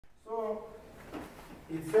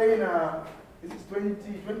It's saying, this is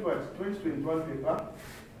 2021 paper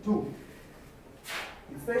 2.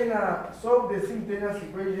 It's saying, solve the simultaneous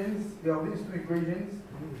equations. There are these two equations.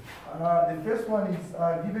 The first one is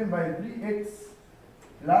given by 3x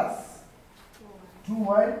plus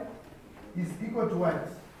 2y is equal to what?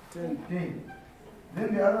 10.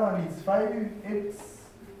 Then the other one is 5x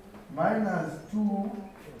minus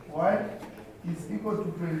 2y is equal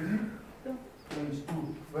to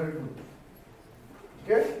 22. Very good.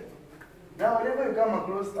 Okay? Now, whenever you come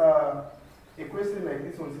across a question like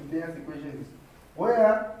this on simultaneous equations,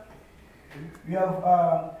 where we have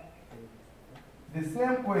the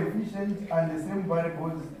same coefficient and the same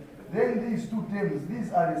variables, then these two terms,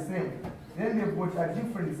 these are the same. Then they've got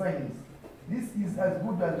different signs. This is as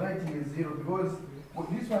good as writing a 0 because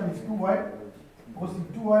this one is 2y,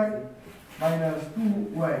 positive 2y minus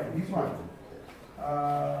 2y. This one.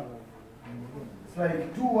 It's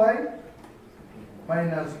like 2y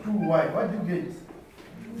minus 2y. What do you get?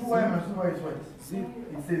 2y minus 2y is what? 0.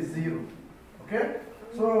 It says 0. Okay?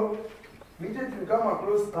 So, immediately you come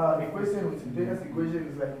across a question with simultaneous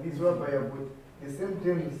equations like this, whereby you put the same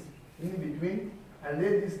terms in between, and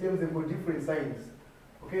then these terms have got different signs.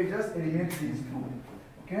 Okay, just eliminate these two.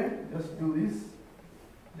 Okay, just do this.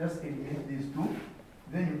 Just eliminate these two.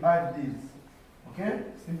 Then you add these. Okay,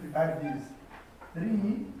 simply add these.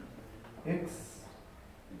 3x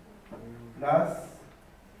plus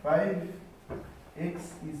 5x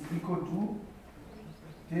is equal to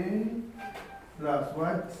 10 plus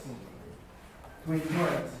what? 20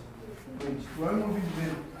 what? 22. I'll move it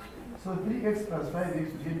there. So 3x plus 5x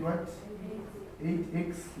you get what?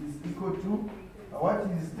 8x is equal to what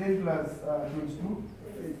is 10 plus 22?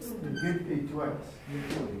 You get 8 what?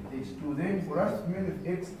 82. Then for us to remain with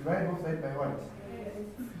x, divide both sides by what?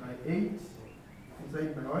 By 8.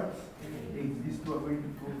 Inside by what? 8. These two are going to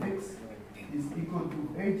prove x is equal to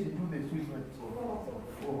 8 into the 2 is what?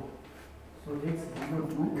 4. So x is equal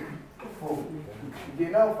to 4. You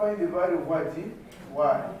can now find the value of what?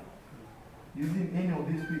 Y. Using any of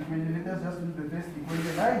these two equations, let us just use the first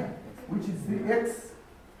equation 9, which is 3x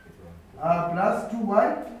plus 2y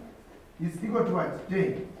is equal to what?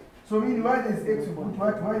 10. So mean y is x, you put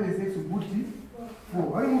what? Y is x, you put 4.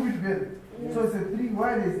 Why move it together? So it's a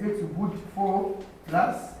 3y is x, you put 4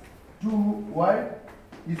 plus 2y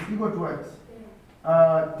is equal to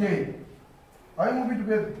what? 10. Why move it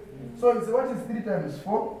together? So it's what is 3 times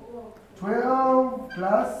 4? 12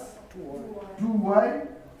 plus 2y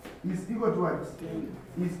is equal to what? 10.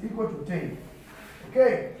 Is equal to 10.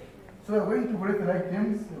 Okay. So we're going to break the like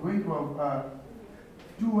terms. We're going to have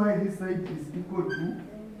 2y this side is equal to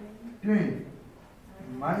 10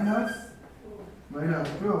 minus 12.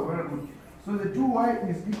 Very good. So the 2y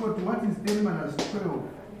is equal to what is 10 minus 12?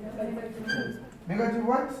 Negative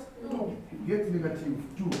what? 2. You get negative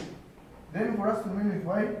 2. Then for us to remain with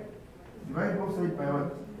y, divide both sides by what?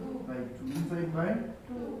 By 2. This side by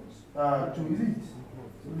 2, is it?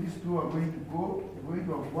 So these two are going to go. We're going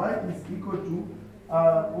to have y is equal to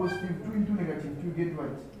positive 2 into negative 2, get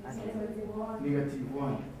what? Negative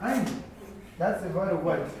 1. And that's the value of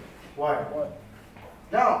what? Y.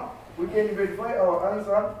 Now, we can verify our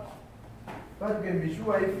answer, but we can be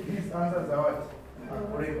sure if these answers are what?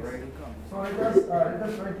 Correct. So let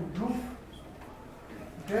us try to prove.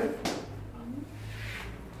 Okay?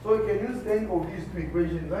 So we can use any of these two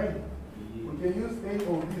equations, right? We can use any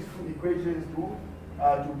of these two equations to prove.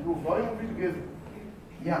 How move it together?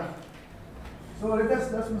 Yeah. So let us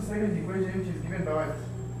just use the second equation, which is given by what?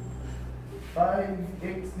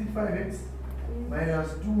 5x minus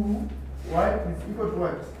 2y is equal to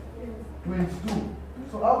what? 22.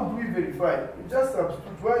 So how do we verify? We just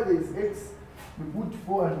substitute y there is x, we put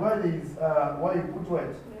 4, and y there is y, you put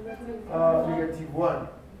what? Negative 1.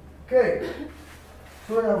 Okay.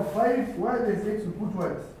 So we have 5, y there is x, we put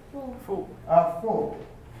what? 4. 4.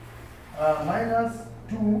 Minus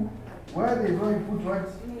 2. Where there is one, you put what?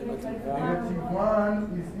 Negative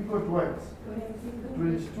 1 is equal to what?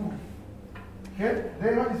 22. Okay?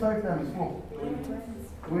 Then what is 5 times 4?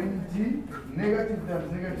 20. Negative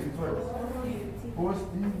times negative is what?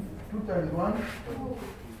 Positive. 2 times 1.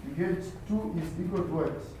 You get 2 is equal to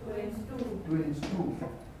what? 22.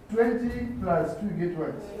 20 plus 2 you get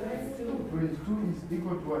what? 22 is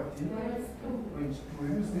equal to what? 22.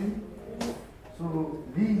 You see? So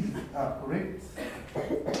these are correct.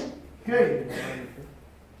 Okay.